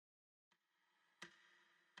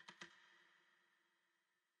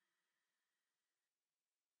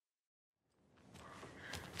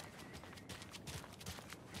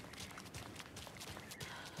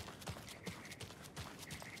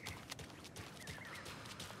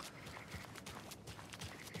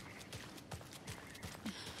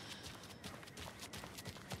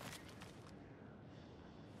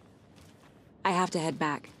have to head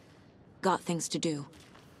back. Got things to do.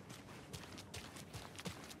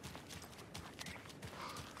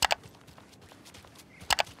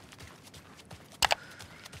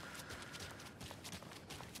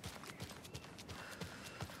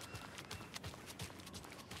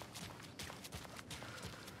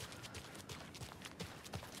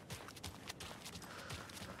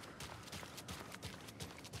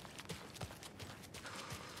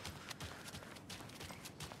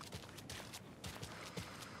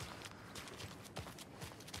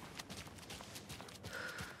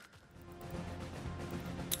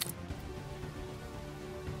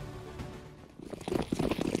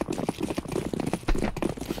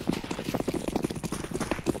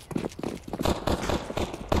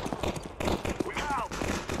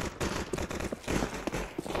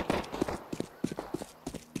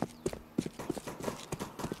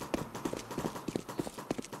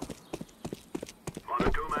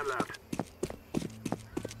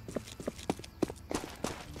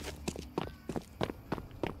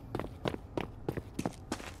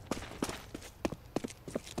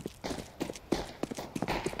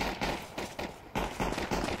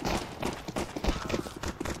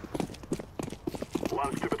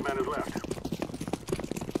 One stupid man is left.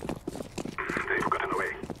 They've gotten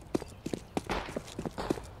away.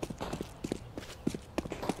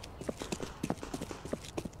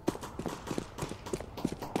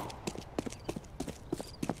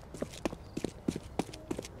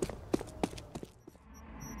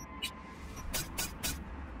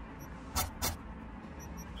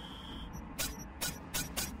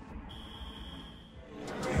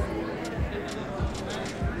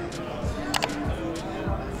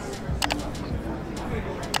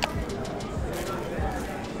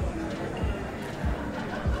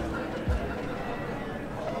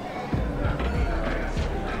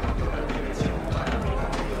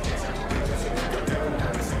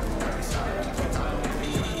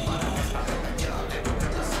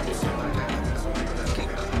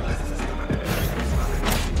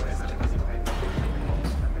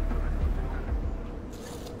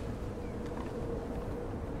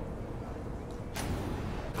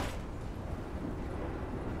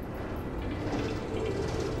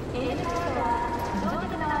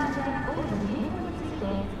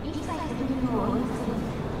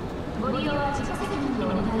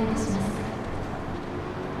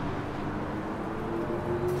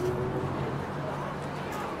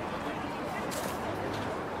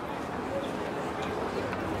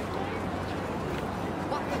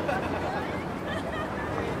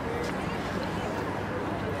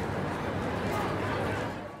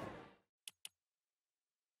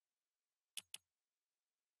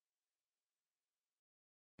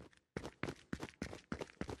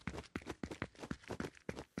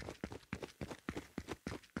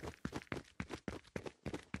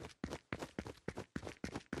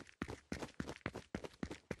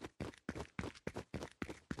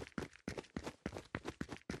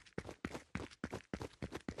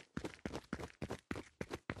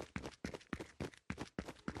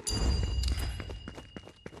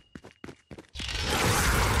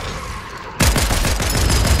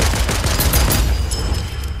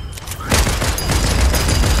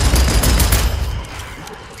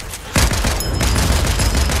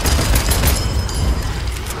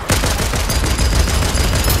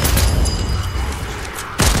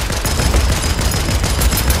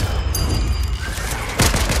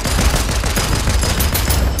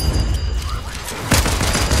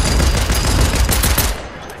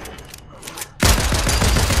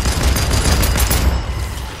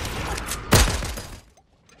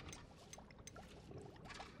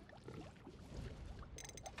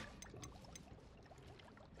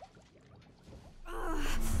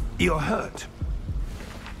 You're hurt.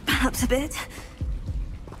 Perhaps a bit.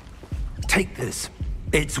 Take this.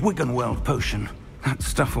 It's Wiggenweld potion. That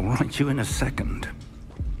stuff will right you in a second.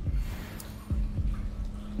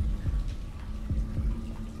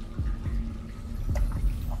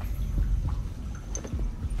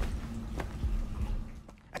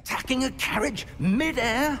 Attacking a carriage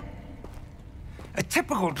mid-air? A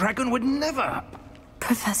typical dragon would never...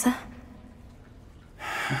 Professor?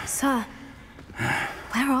 Sir,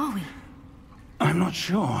 where are we? I'm not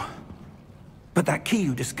sure. But that key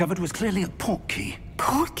you discovered was clearly a port key.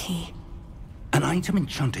 Port key? An item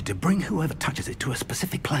enchanted to bring whoever touches it to a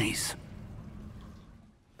specific place.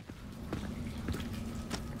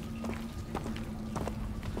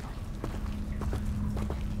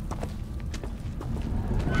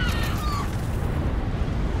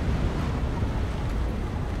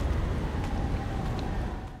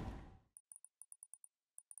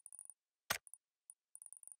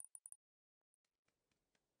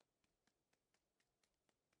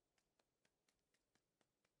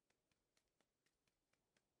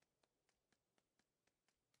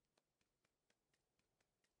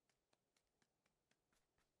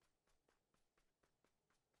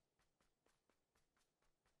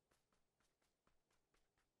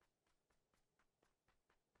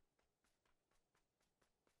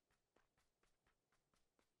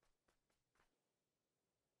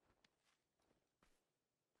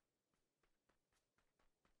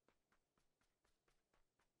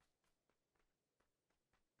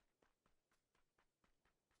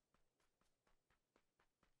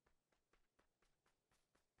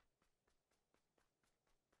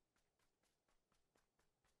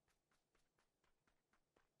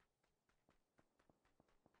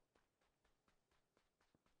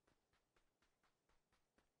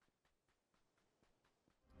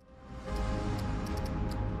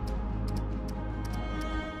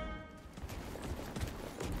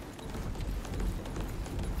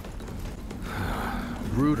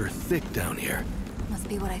 root are thick down here. Must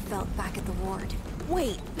be what I felt back at the ward.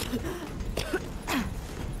 Wait.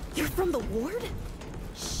 You're from the ward?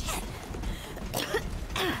 Shit.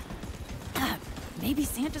 Maybe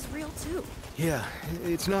Santa's real too. Yeah,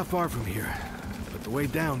 it's not far from here. But the way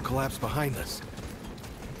down collapsed behind us.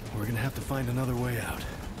 We're gonna have to find another way out.